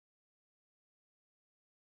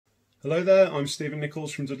Hello there, I'm Stephen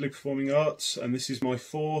Nicholls from Dudley Performing Arts, and this is my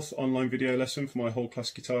fourth online video lesson for my whole class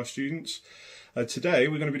guitar students. Today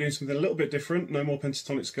we're going to be doing something a little bit different, no more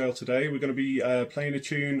pentatonic scale today. We're going to be playing a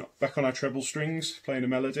tune back on our treble strings, playing a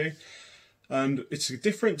melody. And it's a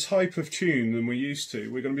different type of tune than we're used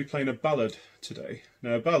to. We're going to be playing a ballad today.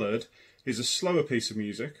 Now a ballad is a slower piece of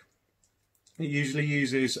music. It usually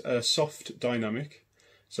uses a soft dynamic,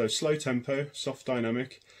 so slow tempo, soft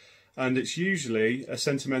dynamic. And it's usually a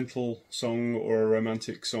sentimental song or a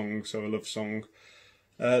romantic song, so a love song.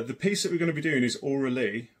 The piece that we're going to be doing is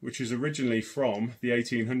Aurelie, which is originally from the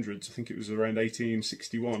 1800s. I think it was around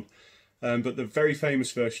 1861. But the very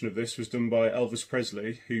famous version of this was done by Elvis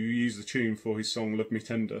Presley, who used the tune for his song Love Me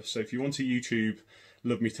Tender. So if you want to YouTube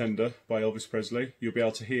Love Me Tender by Elvis Presley, you'll be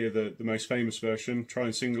able to hear the most famous version, try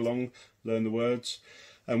and sing along, learn the words.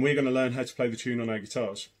 And we're going to learn how to play the tune on our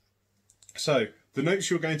guitars. So, the notes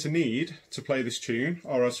you're going to need to play this tune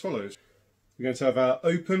are as follows. We're going to have our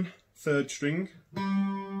open third string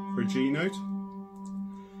for a G note.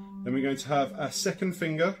 Then we're going to have our second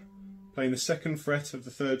finger playing the second fret of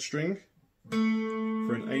the third string for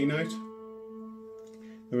an A note.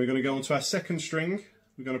 Then we're going to go on to our second string.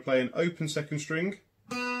 We're going to play an open second string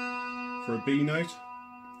for a B note.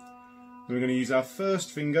 Then we're going to use our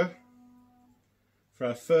first finger for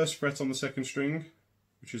our first fret on the second string,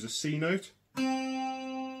 which is a C note.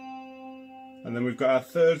 And then we've got our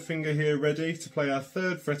third finger here ready to play our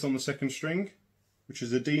third fret on the second string, which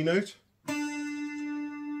is a D note. Then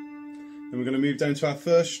we're going to move down to our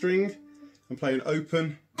first string and play an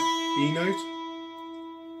open E note.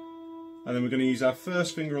 And then we're going to use our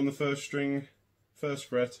first finger on the first string, first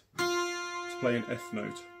fret, to play an F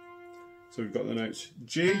note. So we've got the notes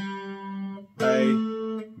G,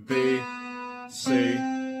 A, B, C,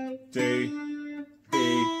 D,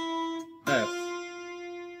 E, F.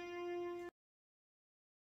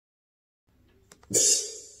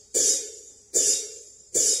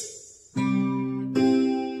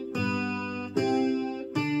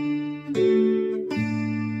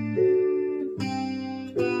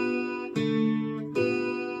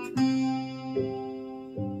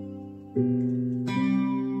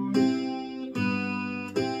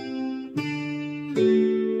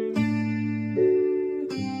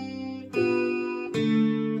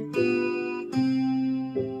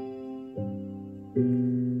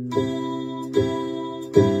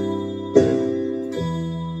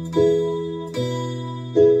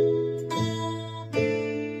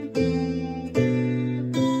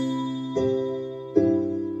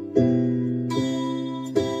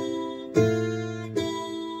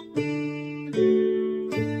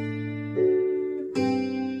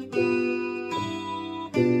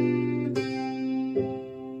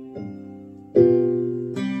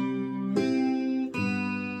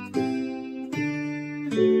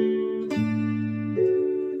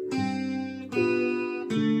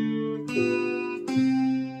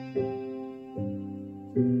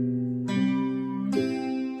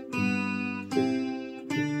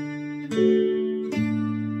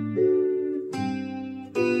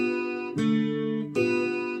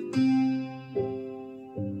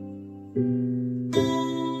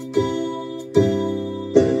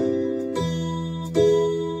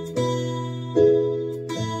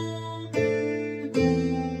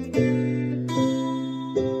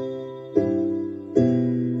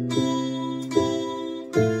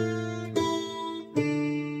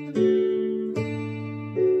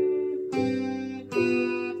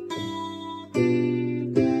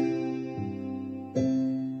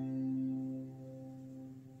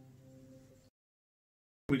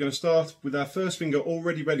 We're going to start with our first finger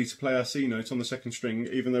already ready to play our C note on the second string,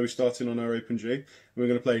 even though we're starting on our open G. And we're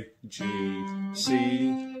going to play G,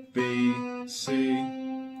 C, B, C.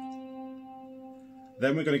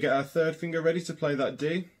 Then we're going to get our third finger ready to play that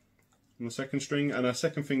D on the second string, and our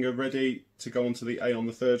second finger ready to go onto the A on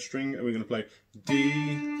the third string, and we're going to play D,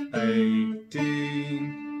 A, D.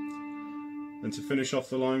 And to finish off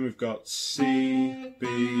the line, we've got C, B,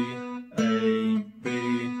 A,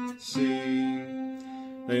 B, C.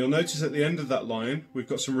 Now you'll notice at the end of that line we've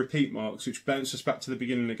got some repeat marks which bounce us back to the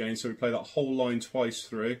beginning again, so we play that whole line twice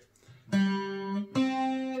through.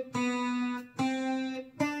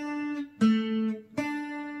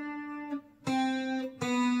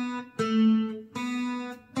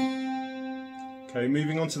 Okay,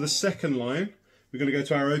 moving on to the second line, we're going to go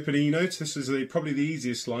to our open E note. This is probably the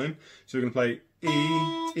easiest line, so we're going to play E,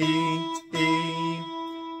 E, E,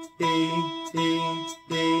 E, E,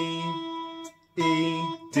 E, E,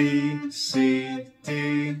 D, C,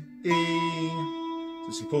 D, E. So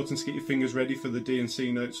it's important to get your fingers ready for the D and C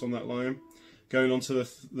notes on that line. Going on to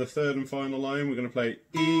the third and final line, we're going to play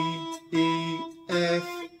E, E, F,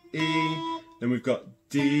 E. Then we've got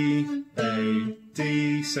D, A,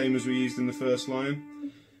 D, same as we used in the first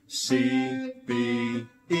line. C, B,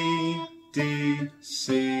 E, D,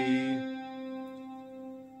 C.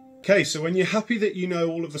 Okay, so when you're happy that you know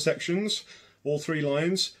all of the sections, all 3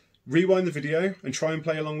 lines, rewind the video and try and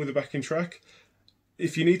play along with the backing track.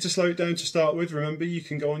 If you need to slow it down to start with, remember you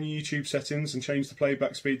can go on your YouTube settings and change the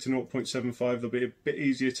playback speed to 0.75. They'll be a bit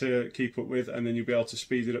easier to keep up with, and then you'll be able to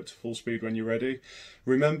speed it up to full speed when you're ready.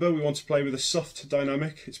 Remember, we want to play with a soft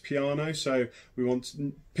dynamic. It's piano, so we want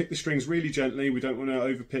to pick the strings really gently. We don't want to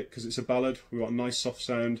overpick because it's a ballad. We want a nice soft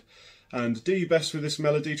sound. And do your best with this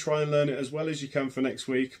melody. Try and learn it as well as you can for next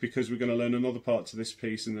week, because we're going to learn another part to this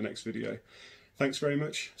piece in the next video. Thanks very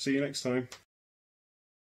much. See you next time.